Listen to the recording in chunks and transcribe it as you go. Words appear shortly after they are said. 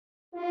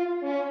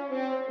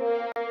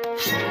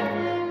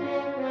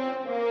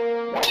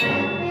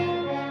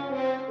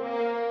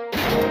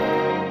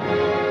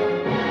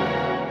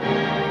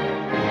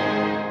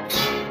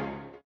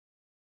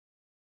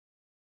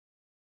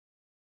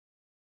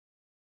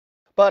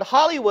But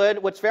Hollywood,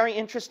 what's very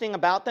interesting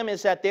about them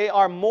is that they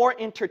are more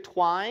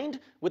intertwined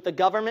with the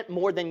government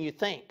more than you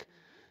think.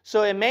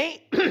 So it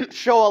may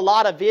show a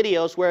lot of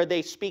videos where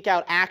they speak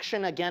out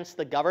action against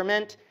the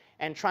government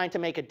and trying to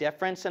make a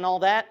difference and all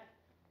that.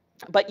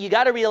 But you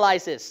got to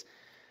realize this.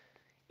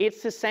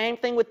 It's the same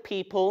thing with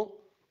people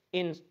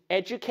in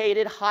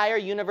educated higher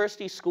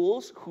university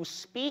schools who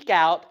speak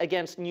out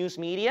against news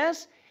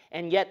medias,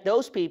 and yet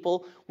those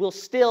people will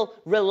still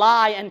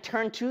rely and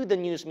turn to the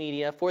news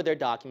media for their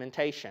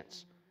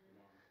documentations.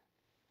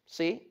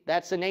 See,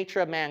 that's the nature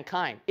of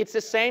mankind. It's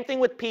the same thing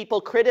with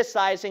people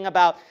criticizing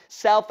about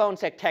cell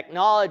phones and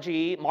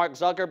technology, Mark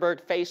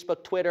Zuckerberg,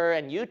 Facebook, Twitter,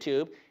 and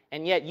YouTube,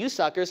 and yet you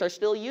suckers are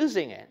still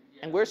using it,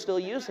 and we're still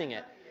using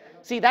it.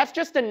 See, that's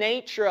just the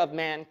nature of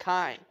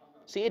mankind.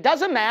 See, it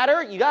doesn't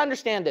matter. You got to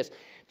understand this.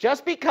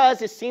 Just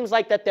because it seems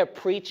like that they're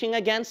preaching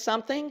against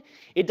something,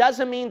 it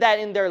doesn't mean that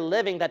in their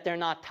living that they're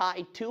not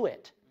tied to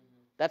it.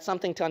 That's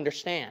something to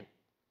understand.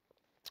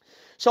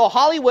 So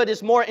Hollywood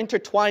is more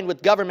intertwined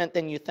with government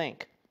than you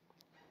think.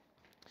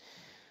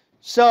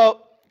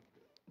 So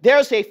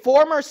there's a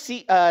former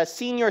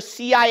senior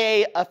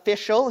CIA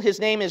official. His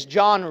name is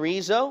John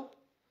Rizzo.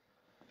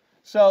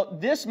 So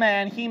this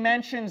man, he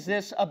mentions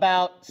this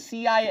about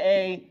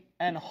CIA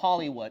and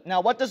Hollywood. Now,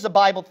 what does the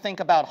Bible think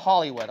about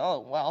Hollywood?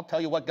 Oh, well, I'll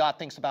tell you what God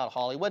thinks about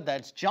Hollywood.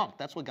 That's junk.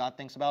 That's what God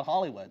thinks about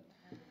Hollywood.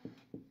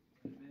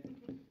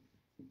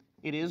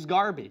 It is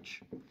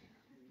garbage.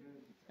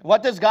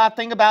 What does God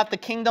think about the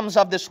kingdoms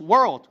of this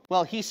world?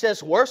 Well, he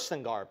says worse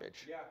than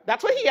garbage. Yeah.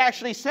 That's what he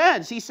actually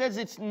says. He says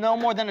it's no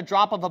more than a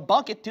drop of a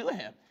bucket to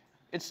him.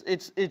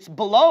 It's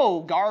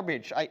below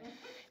garbage.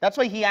 That's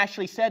what he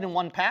actually said in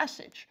one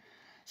passage.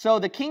 So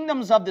the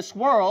kingdoms of this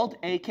world,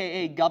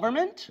 a.k.a.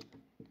 government,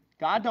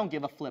 God don't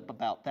give a flip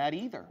about that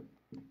either.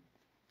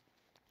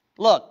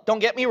 Look, don't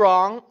get me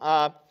wrong.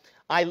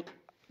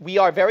 We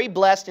are very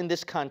blessed in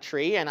this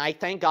country, and I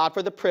thank God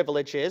for the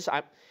privileges.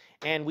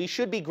 And we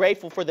should be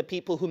grateful for the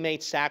people who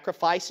made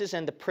sacrifices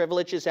and the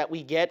privileges that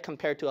we get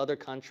compared to other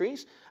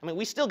countries. I mean,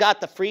 we still got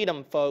the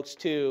freedom, folks,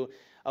 to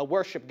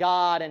worship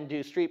God and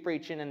do street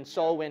preaching and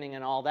soul winning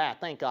and all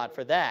that. Thank God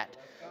for that.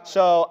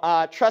 So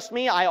trust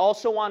me, I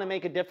also want to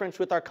make a difference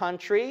with our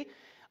country.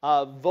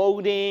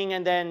 Voting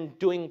and then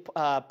doing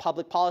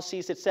public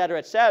policies, et cetera,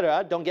 et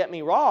cetera. Don't get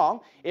me wrong.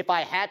 If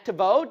I had to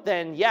vote,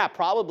 then yeah,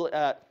 probably...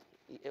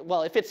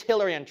 well, if it's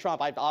Hillary and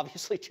Trump, I'd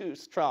obviously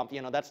choose Trump.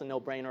 You know, that's a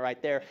no-brainer right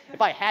there,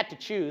 if I had to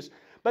choose.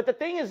 But the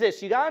thing is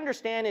this, you got to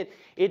understand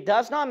it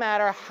does not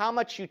matter how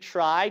much you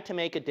try to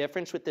make a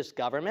difference with this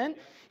government.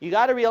 You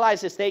got to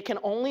realize this, they can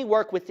only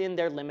work within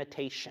their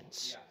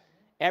limitations.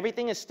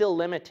 Everything is still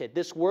limited.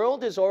 This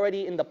world is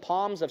already in the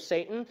palms of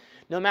Satan.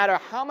 No matter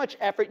how much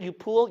effort you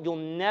pull, you'll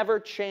never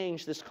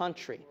change this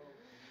country.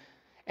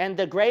 And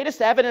the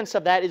greatest evidence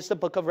of that is the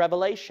book of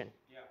Revelation.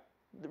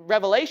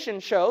 Revelation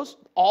shows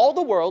all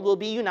the world will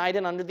be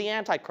united under the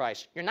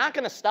Antichrist. You're not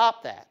going to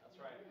stop that. That's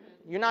right.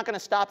 You're not going to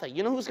stop that.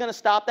 You know who's going to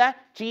stop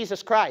that?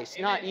 Jesus Christ,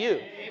 Amen. Not you.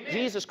 Amen.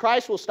 Jesus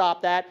Christ will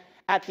stop that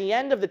at the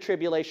end of the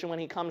tribulation when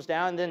he comes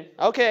down. And then,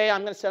 okay,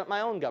 I'm going to set up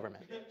my own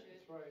government.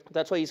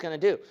 That's what he's going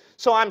to do.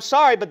 So I'm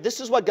sorry, but this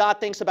is what God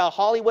thinks about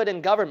Hollywood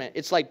and government.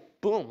 It's like,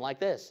 boom,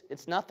 like this.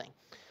 It's nothing.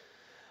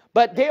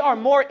 But they are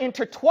more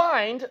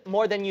intertwined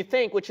more than you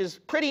think, which is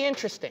pretty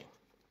interesting.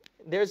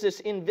 There's this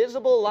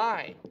invisible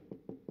line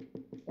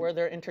where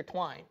they're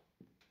intertwined.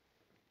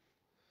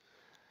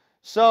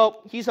 So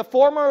he's a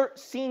former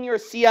senior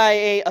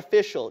CIA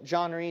official,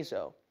 John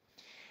Rizzo,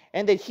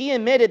 and that he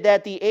admitted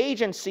that the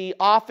agency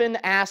often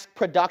asked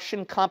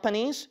production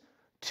companies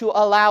to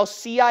allow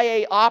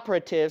CIA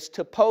operatives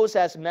to pose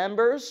as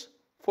members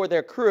for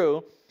their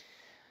crew,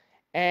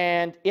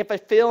 and if a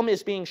film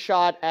is being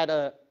shot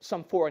at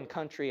some foreign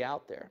country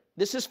out there.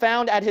 This is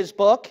found at his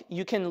book.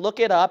 You can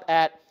look it up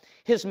at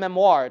his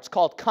memoir. It's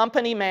called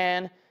Company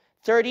Man,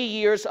 30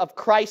 Years of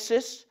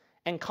Crisis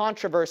and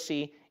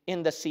Controversy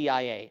in the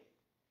CIA.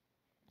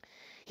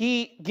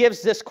 He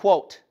gives this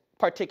quote,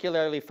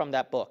 particularly from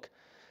that book.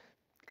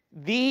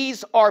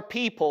 These are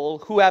people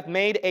who have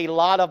made a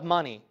lot of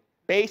money,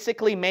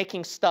 basically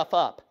making stuff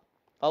up.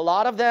 A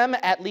lot of them,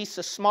 at least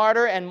the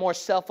smarter and more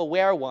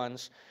self-aware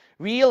ones,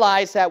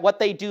 realize that what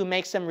they do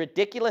makes them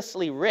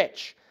ridiculously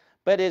rich,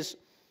 but is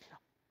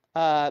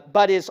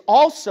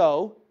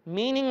also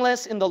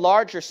meaningless in the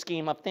larger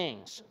scheme of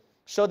things.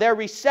 So they're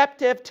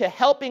receptive to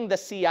helping the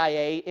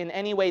CIA in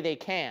any way they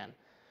can,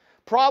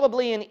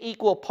 probably in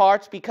equal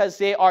parts because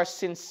they are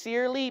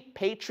sincerely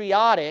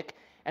patriotic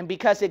and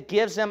because it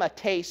gives them a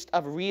taste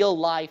of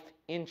real-life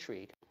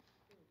intrigue.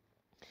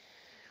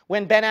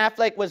 When Ben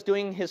Affleck was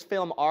doing his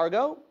film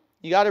Argo,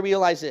 you got to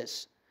realize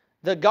this.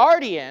 The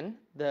Guardian,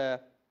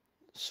 the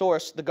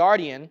source, The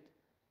Guardian,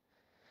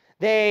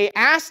 they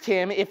asked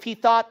him if he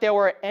thought there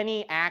were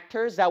any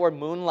actors that were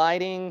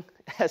moonlighting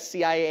as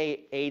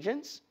CIA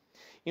agents.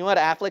 You know what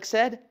Affleck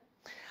said?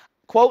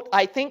 Quote,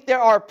 I think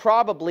there are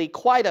probably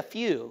quite a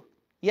few.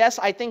 Yes,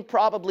 I think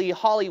probably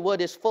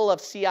Hollywood is full of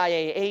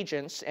CIA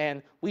agents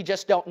and we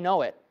just don't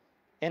know it.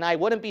 And I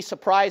wouldn't be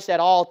surprised at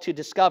all to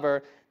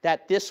discover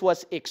that this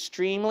was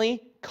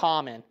extremely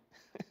common.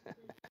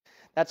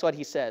 That's what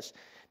he says.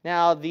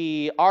 Now,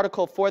 the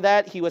article for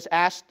that, he was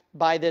asked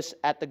by this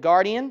at The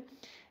Guardian,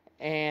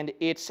 and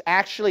it's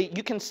actually,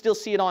 you can still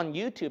see it on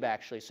YouTube,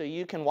 actually, so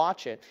you can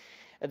watch it.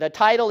 The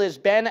title is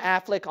Ben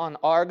Affleck on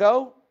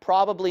Argo,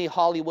 Probably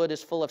Hollywood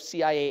is Full of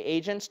CIA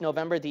Agents,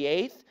 November the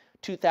 8th,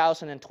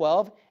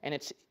 2012, and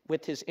it's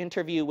with his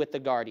interview with The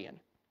Guardian.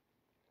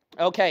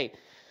 Okay,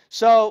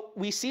 so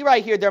we see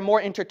right here they're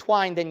more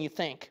intertwined than you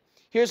think.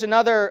 Here's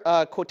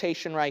another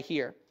quotation right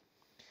here.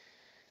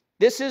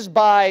 This is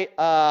by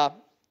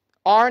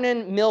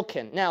Arnon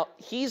Milchan. Now,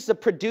 he's the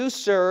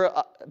producer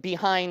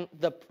behind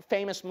the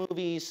famous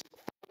movies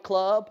Fight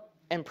Club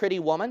and Pretty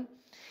Woman.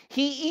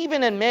 He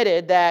even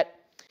admitted that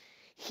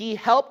he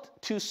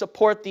helped to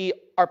support the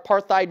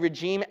apartheid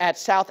regime at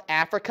South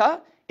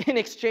Africa in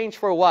exchange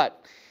for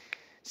what?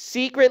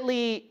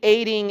 Secretly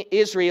aiding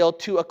Israel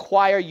to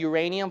acquire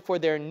uranium for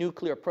their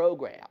nuclear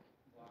program.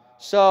 Wow.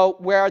 So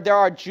where there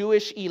are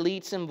Jewish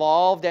elites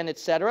involved and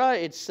etc.,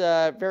 it's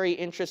very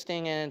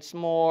interesting, and it's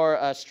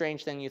more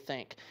strange than you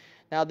think.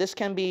 Now, this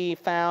can be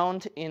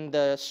found in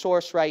the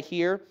source right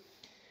here.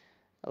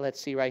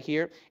 Let's see right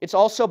here. It's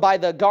also by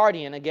The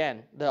Guardian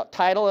again. The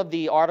title of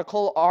the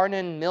article,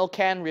 Arnon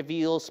Milchan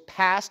Reveals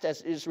Past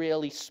as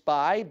Israeli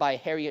Spy by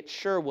Harriet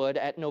Sherwood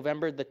at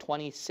November the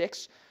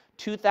 26th,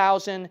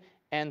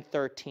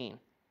 2013.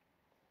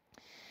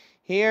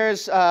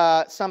 Here's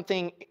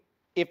something.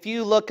 If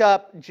you look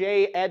up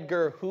J.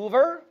 Edgar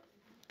Hoover,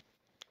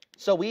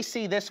 so we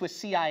see this with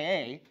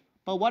CIA,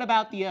 but what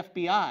about the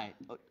FBI?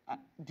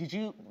 Did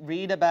you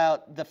read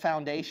about the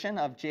foundation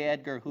of J.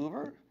 Edgar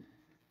Hoover?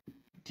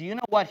 Do you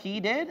know what he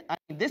did? I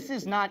mean, this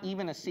is not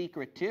even a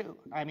secret, too.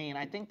 I mean,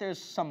 I think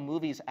there's some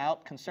movies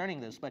out concerning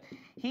this, but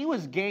he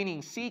was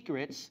gaining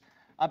secrets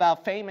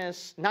about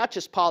famous, not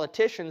just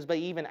politicians, but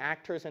even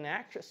actors and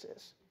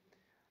actresses.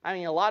 I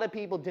mean, a lot of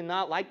people did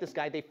not like this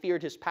guy. They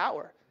feared his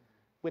power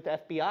with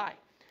FBI.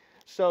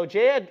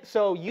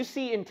 So you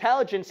see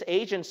intelligence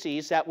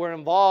agencies that were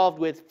involved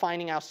with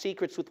finding out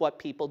secrets with what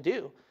people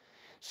do.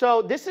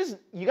 So this is,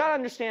 you got to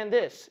understand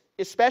this,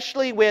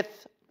 especially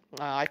with,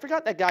 I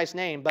forgot that guy's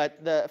name,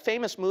 but the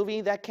famous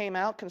movie that came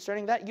out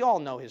concerning that, you all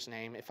know his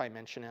name if I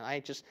mention it. I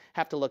just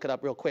have to look it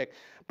up real quick.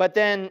 But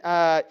then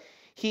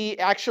he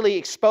actually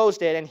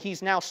exposed it, and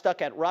he's now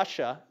stuck at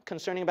Russia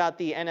concerning about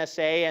the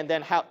NSA and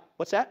then how,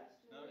 what's that?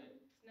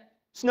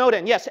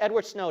 Snowden, yes,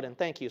 Edward Snowden,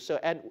 thank you. So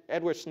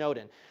Edward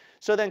Snowden.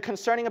 So then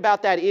concerning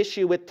about that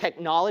issue with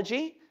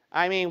technology,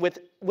 I mean, with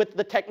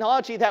the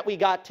technology that we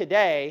got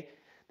today,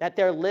 that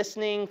they're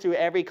listening through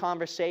every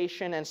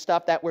conversation and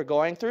stuff that we're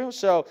going through.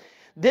 So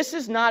this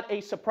is not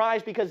a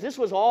surprise because this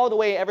was all the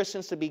way ever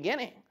since the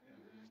beginning.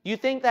 You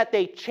think that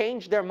they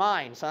changed their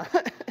minds, huh?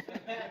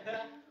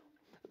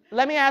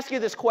 Let me ask you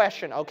this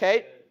question,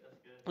 okay?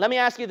 Let me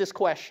ask you this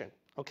question,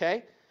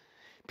 okay?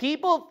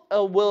 People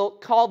will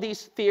call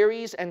these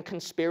theories and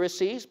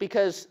conspiracies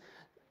because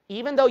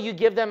even though you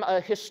give them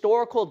a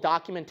historical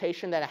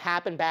documentation that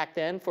happened back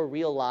then for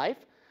real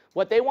life,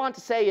 what they want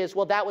to say is,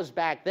 well, that was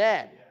back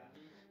then.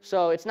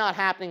 So it's not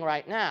happening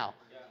right now.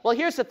 Well,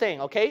 here's the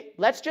thing, okay?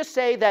 Let's just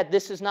say that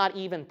this is not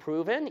even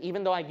proven,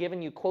 even though I've given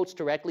you quotes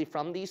directly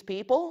from these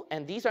people.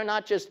 And these are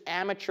not just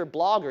amateur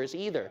bloggers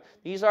either.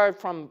 These are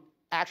from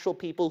actual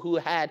people who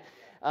had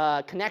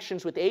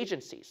connections with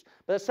agencies.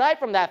 But aside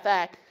from that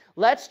fact,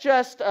 let's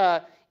just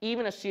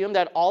even assume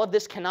that all of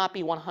this cannot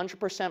be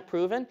 100%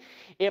 proven.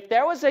 If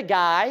there was a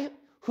guy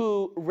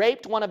who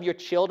raped one of your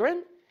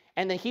children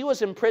and then he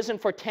was in prison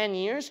for 10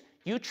 years,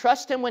 you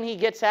trust him when he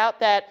gets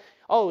out that,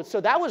 oh, so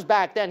that was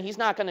back then, he's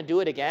not going to do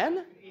it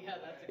again? Yeah,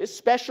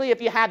 especially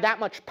if you have that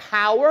much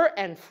power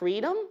and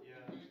freedom?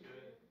 Yeah,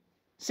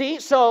 see,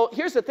 so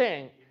here's the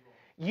thing.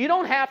 You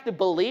don't have to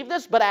believe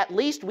this, but at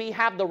least we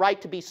have the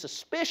right to be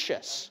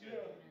suspicious. Yeah.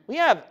 We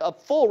have a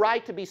full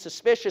right to be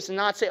suspicious and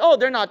not say, oh,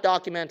 they're not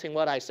documenting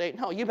what I say.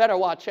 No, you better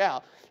watch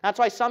out. That's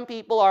why some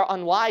people are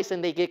unwise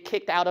and they get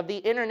kicked out of the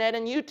internet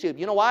and YouTube.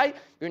 You know why?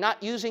 You're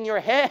not using your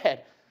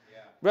head.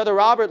 Brother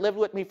Robert lived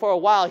with me for a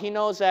while. He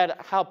knows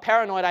that how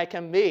paranoid I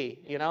can be,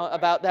 you know,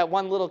 about that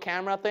one little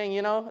camera thing,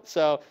 you know.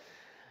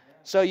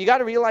 So you got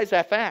to realize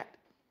that fact.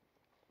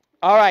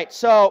 All right,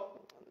 so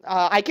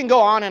I can go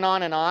on and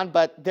on and on,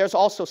 but there's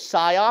also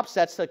PSYOPs.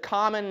 That's a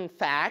common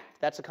fact.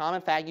 That's a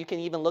common fact. You can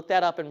even look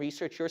that up and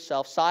research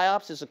yourself.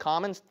 PSYOPs is a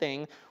common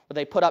thing where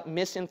they put up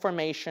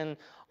misinformation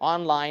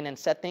online and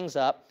set things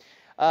up.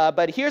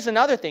 But here's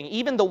another thing.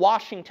 Even the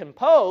Washington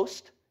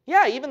Post,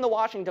 even the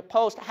Washington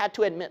Post had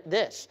to admit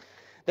this.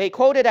 They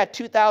quoted at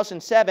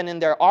 2007 in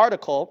their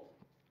article,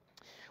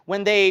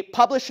 when they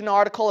published an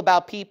article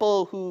about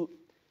people who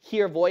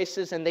hear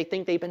voices and they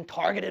think they've been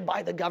targeted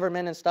by the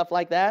government and stuff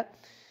like that,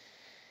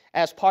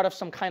 as part of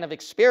some kind of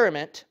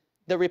experiment,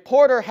 the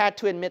reporter had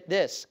to admit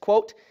this,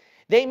 quote,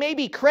 they may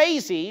be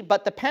crazy,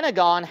 but the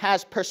Pentagon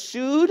has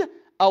pursued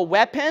a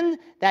weapon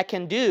that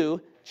can do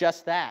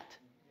just that.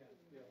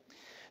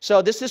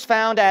 So this is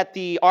found at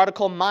the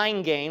article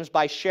Mind Games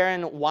by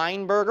Sharon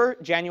Weinberger,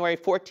 January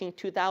 14,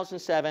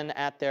 2007,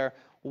 at their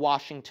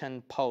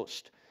Washington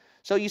Post.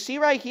 So you see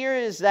right here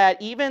is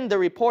that even the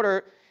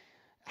reporter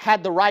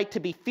had the right to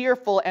be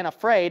fearful and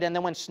afraid, and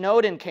then when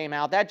Snowden came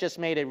out, that just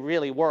made it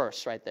really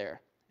worse right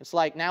there. It's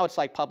like, now it's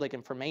like public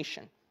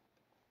information.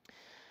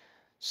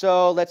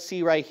 So let's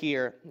see right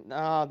here.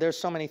 There's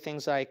so many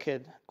things I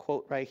could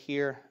quote right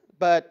here.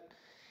 But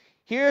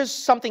here's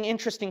something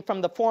interesting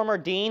from the former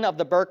dean of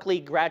the Berkeley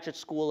Graduate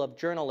School of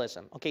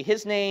Journalism. Okay,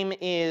 his name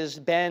is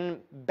Ben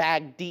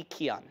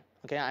Bagdikian.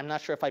 Okay, I'm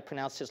not sure if I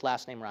pronounced his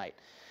last name right.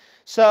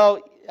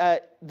 So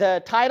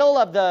the title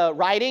of the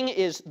writing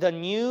is The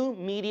New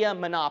Media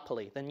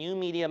Monopoly. The New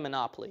Media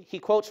Monopoly. He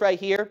quotes right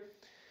here,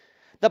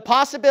 "The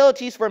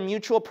possibilities for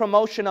mutual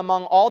promotion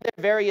among all their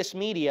various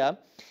media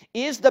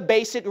is the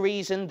basic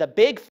reason the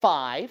Big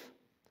Five,"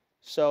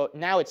 so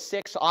now it's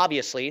 6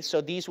 obviously,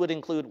 so these would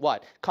include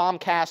what?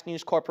 Comcast,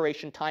 News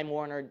Corporation, Time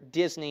Warner,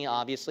 Disney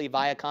obviously,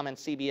 Viacom and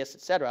CBS,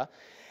 etc.,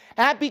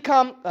 have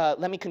become,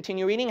 let me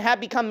continue reading, have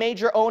become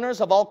major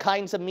owners of all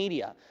kinds of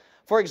media.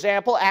 For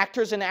example,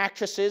 actors and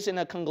actresses in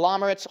a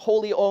conglomerate's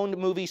wholly owned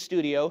movie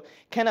studio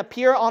can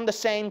appear on the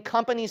same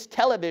company's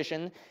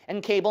television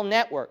and cable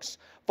networks.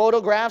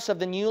 Photographs of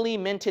the newly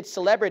minted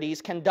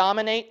celebrities can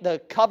dominate the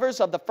covers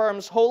of the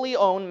firm's wholly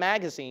owned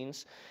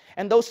magazines,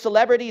 and those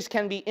celebrities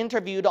can be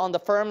interviewed on the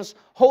firm's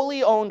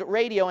wholly owned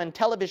radio and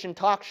television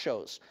talk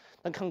shows.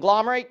 The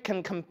conglomerate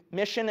can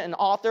commission an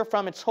author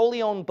from its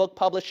wholly owned book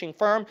publishing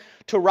firm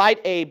to write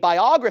a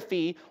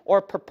biography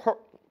or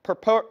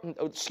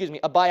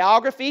a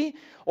biography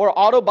or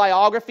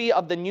autobiography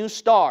of the new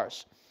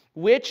stars,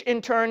 which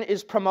in turn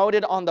is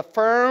promoted on the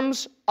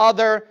firm's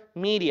other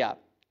media.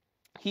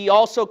 He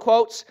also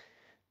quotes,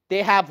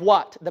 they have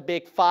what? The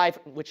Big Five,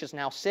 which is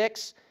now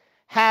 6,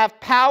 have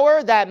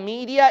power that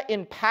media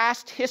in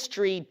past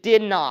history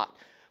did not.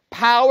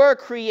 Power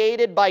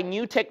created by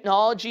new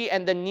technology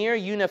and the near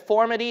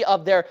uniformity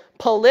of their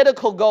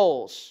political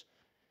goals.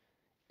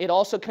 It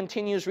also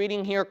continues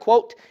reading here,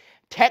 quote,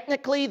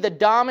 technically the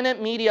dominant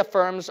media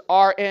firms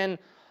are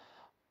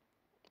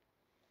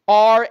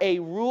a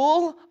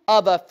rule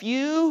of a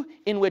few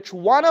in which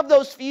one of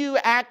those few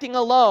acting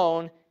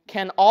alone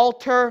can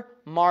alter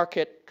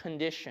market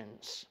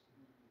conditions.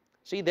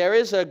 See, there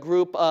is a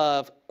group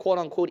of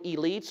quote-unquote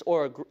elites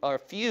or a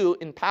few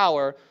in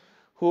power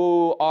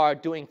who are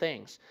doing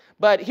things.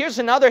 But here's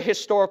another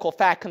historical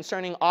fact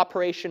concerning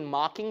Operation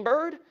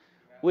Mockingbird,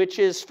 which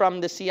is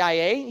from the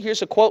CIA.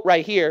 Here's a quote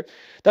right here.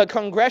 The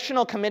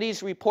Congressional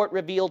Committee's report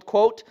revealed,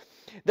 quote,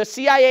 the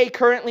CIA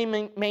currently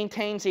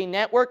maintains a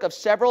network of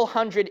several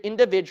hundred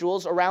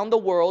individuals around the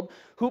world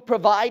who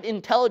provide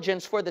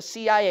intelligence for the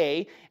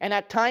CIA and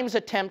at times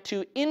attempt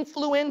to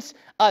influence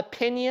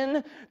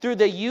opinion through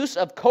the use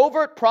of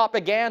covert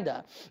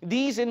propaganda.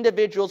 These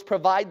individuals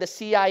provide the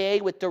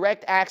CIA with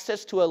direct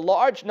access to a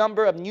large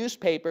number of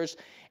newspapers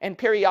and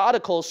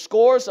periodicals,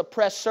 scores of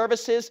press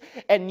services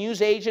and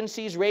news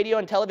agencies, radio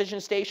and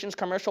television stations,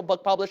 commercial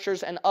book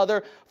publishers, and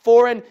other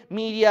foreign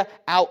media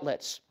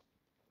outlets.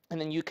 And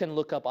then you can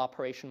look up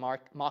Operation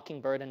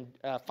Mockingbird and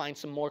find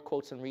some more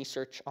quotes and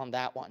research on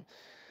that one.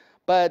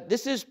 But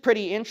this is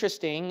pretty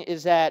interesting,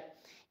 is that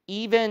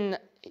even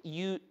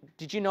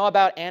did you know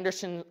about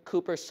Anderson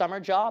Cooper's summer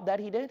job that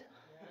he did?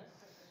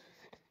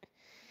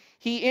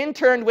 He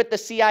interned with the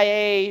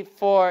CIA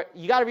for,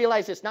 you got to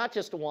realize it's not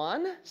just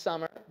one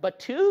summer, but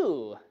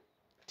two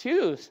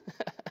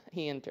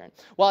he interned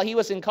while he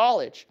was in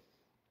college.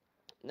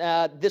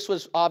 This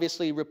was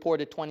obviously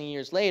reported 20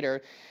 years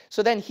later.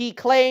 So then he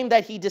claimed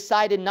that he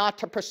decided not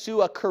to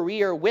pursue a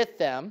career with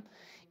them,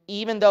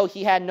 even though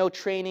he had no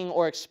training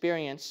or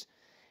experience.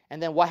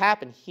 And then what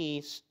happened?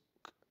 He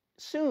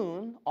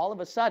soon, all of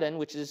a sudden,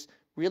 which is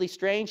really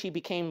strange, he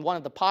became one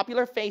of the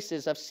popular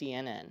faces of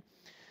CNN.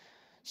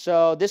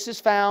 So this is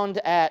found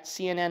at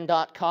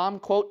CNN.com,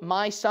 quote,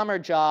 My Summer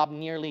Job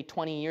Nearly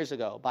 20 Years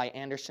Ago by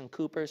Anderson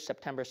Cooper,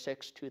 September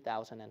 6,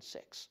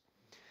 2006.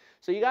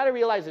 So you got to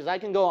realize this. I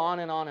can go on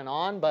and on and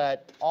on,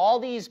 but all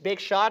these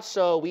big shots,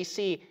 so we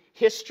see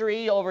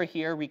history over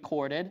here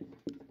recorded,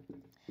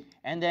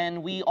 and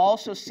then we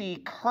also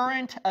see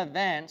current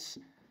events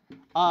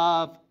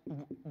of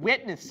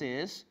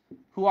witnesses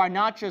who are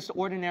not just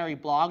ordinary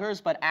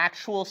bloggers, but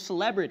actual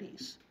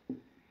celebrities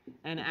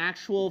and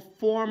actual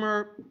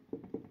former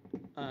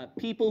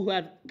people who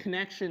had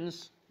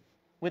connections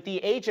with the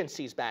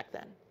agencies back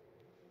then.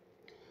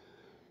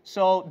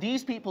 So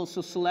these people,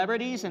 so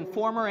celebrities and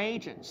former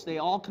agents, they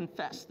all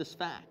confess this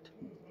fact.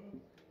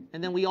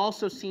 And then we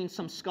also seen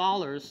some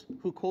scholars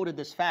who quoted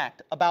this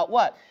fact about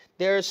what?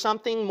 There is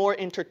something more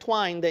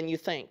intertwined than you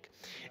think.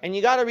 And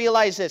you got to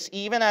realize this,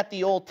 even at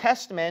the Old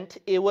Testament,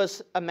 it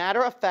was a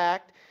matter of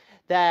fact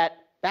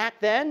that back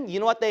then,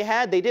 you know what they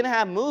had? They didn't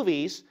have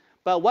movies,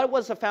 but what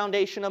was the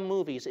foundation of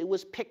movies? It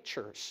was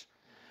pictures.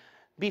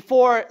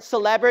 Before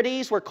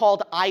celebrities were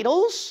called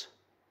idols,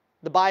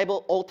 the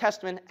Bible, Old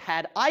Testament,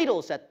 had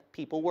idols that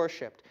people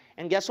worshipped.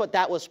 And guess what?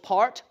 That was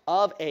part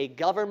of a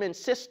government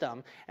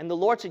system. And the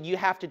Lord said, you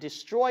have to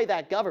destroy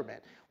that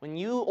government. When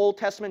you Old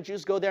Testament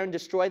Jews go there and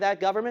destroy that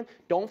government,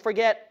 don't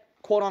forget,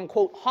 quote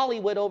unquote,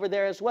 Hollywood over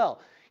there as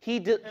well.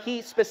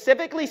 He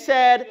specifically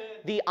said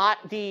the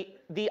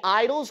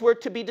idols were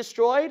to be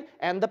destroyed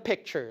and the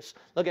pictures.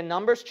 Look at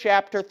Numbers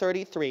chapter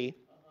 33.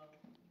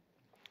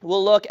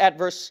 We'll look at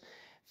verse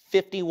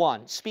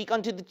 51. Speak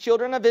unto the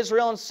children of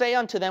Israel and say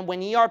unto them,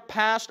 when ye are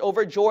passed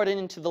over Jordan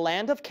into the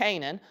land of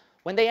Canaan,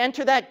 when they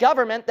enter that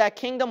government, that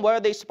kingdom, what are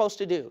they supposed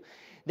to do?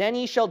 Then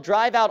ye shall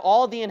drive out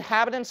all the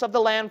inhabitants of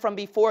the land from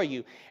before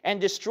you, and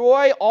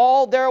destroy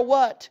all their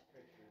what?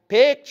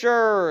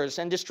 Pictures,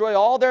 and destroy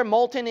all their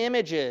molten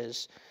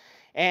images,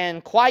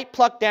 and quite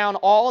pluck down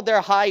all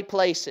their high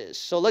places.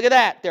 So look at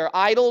that. Their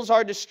idols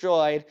are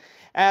destroyed,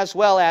 as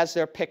well as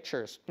their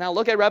pictures. Now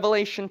look at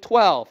Revelation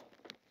 12.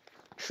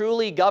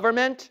 Truly,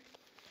 government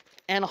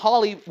and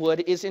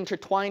Hollywood is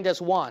intertwined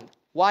as one.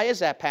 Why is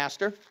that,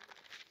 Pastor?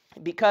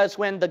 Because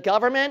when the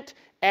government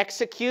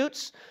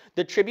executes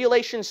the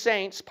tribulation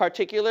saints,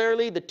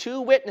 particularly the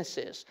two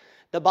witnesses,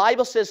 the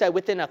Bible says that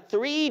within a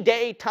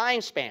 3-day time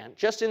span,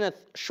 just in a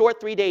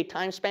short 3-day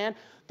time span,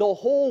 the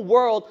whole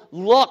world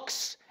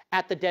looks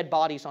at the dead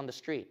bodies on the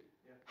street.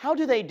 How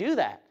do they do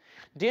that?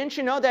 Didn't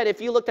you know that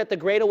if you looked at the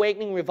Great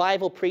Awakening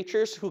revival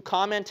preachers who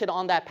commented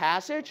on that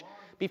passage,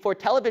 before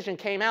television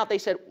came out, they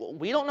said, well,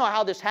 we don't know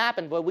how this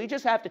happened, but we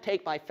just have to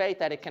take by faith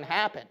that it can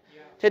happen.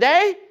 Yeah.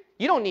 Today,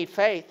 you don't need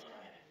faith.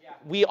 Yeah.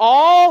 We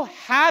all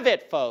have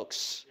it,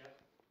 folks.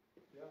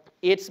 Yeah.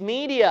 It's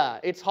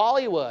media, it's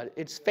Hollywood,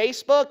 it's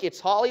Facebook,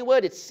 it's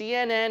Hollywood, it's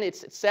CNN,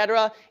 it's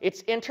etc.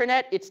 It's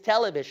internet, it's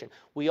television.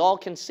 We all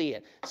can see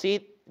it.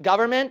 See,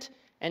 government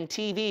and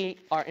TV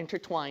are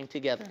intertwined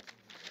together.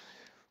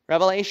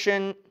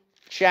 Revelation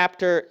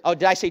chapter, oh,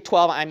 did I say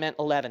 12? I meant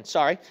 11,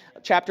 sorry.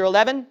 Chapter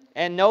 11,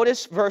 and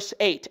notice verse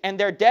 8. And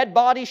their dead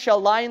bodies shall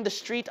lie in the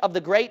street of the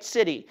great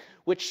city,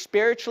 which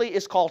spiritually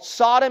is called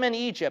Sodom and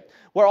Egypt,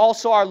 where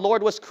also our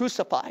Lord was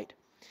crucified.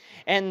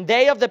 And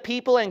they of the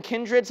people and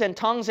kindreds and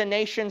tongues and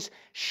nations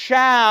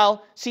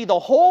shall see the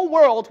whole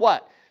world,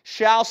 what?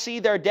 Shall see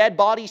their dead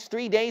bodies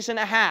 3 days and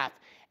a half,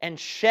 and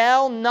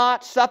shall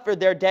not suffer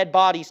their dead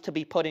bodies to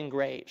be put in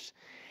graves.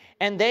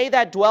 And they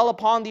that dwell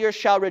upon the earth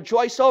shall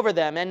rejoice over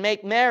them and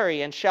make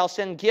merry, and shall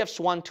send gifts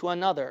one to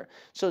another.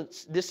 So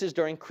this is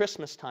during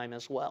Christmas time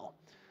as well.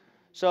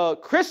 So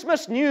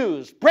Christmas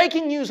news,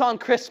 breaking news on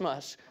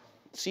Christmas.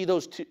 See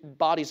those two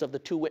bodies of the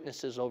two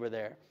witnesses over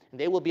there. And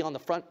they will be on the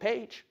front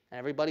page, and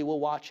everybody will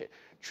watch it.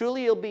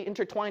 Truly it'll be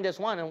intertwined as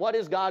one. And what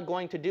is God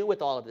going to do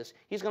with all of this?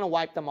 He's going to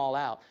wipe them all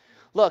out.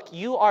 Look,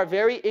 you are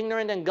very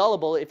ignorant and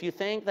gullible if you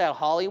think that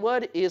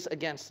Hollywood is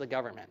against the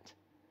government.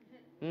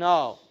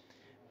 No.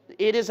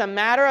 It is a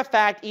matter of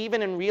fact,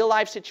 even in real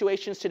life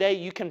situations today,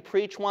 you can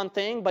preach one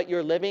thing, but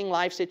your living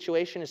life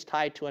situation is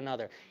tied to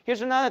another.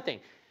 Here's another thing.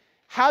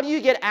 How do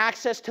you get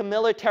access to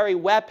military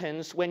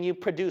weapons when you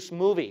produce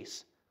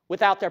movies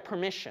without their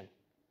permission?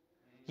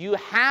 You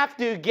have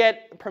to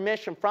get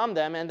permission from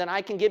them, and then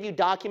I can give you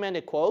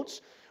documented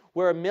quotes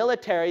where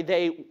military,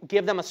 they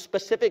give them a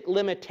specific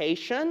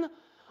limitation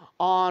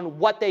on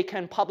what they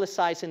can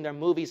publicize in their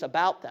movies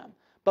about them.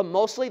 But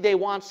mostly they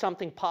want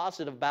something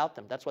positive about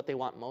them. That's what they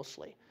want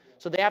mostly.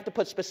 So they have to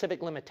put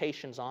specific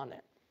limitations on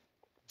it.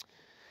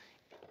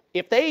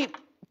 If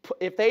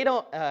they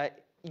don't,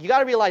 you got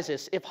to realize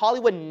this. If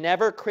Hollywood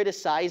never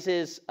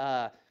criticizes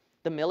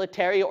the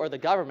military or the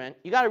government,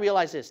 you got to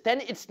realize this. Then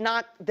it's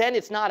not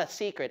a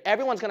secret.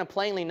 Everyone's going to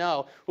plainly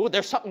know, oh,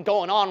 there's something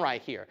going on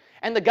right here.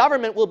 And the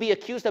government will be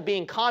accused of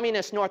being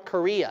communist North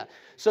Korea.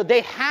 So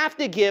they have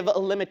to give a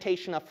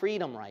limitation of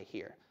freedom right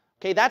here.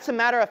 Okay, that's a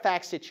matter of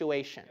fact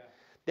situation.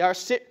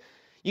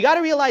 You got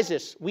to realize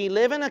this. We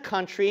live in a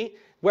country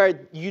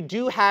where you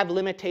do have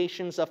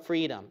limitations of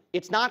freedom.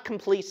 It's not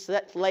complete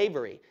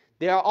slavery.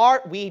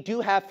 We do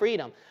have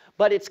freedom,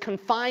 but it's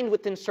confined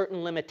within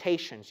certain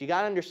limitations. You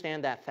got to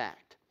understand that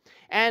fact.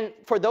 And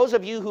for those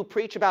of you who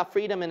preach about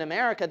freedom in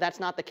America, that's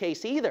not the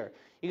case either.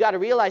 You got to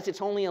realize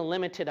it's only a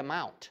limited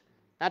amount.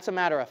 That's a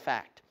matter of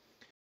fact.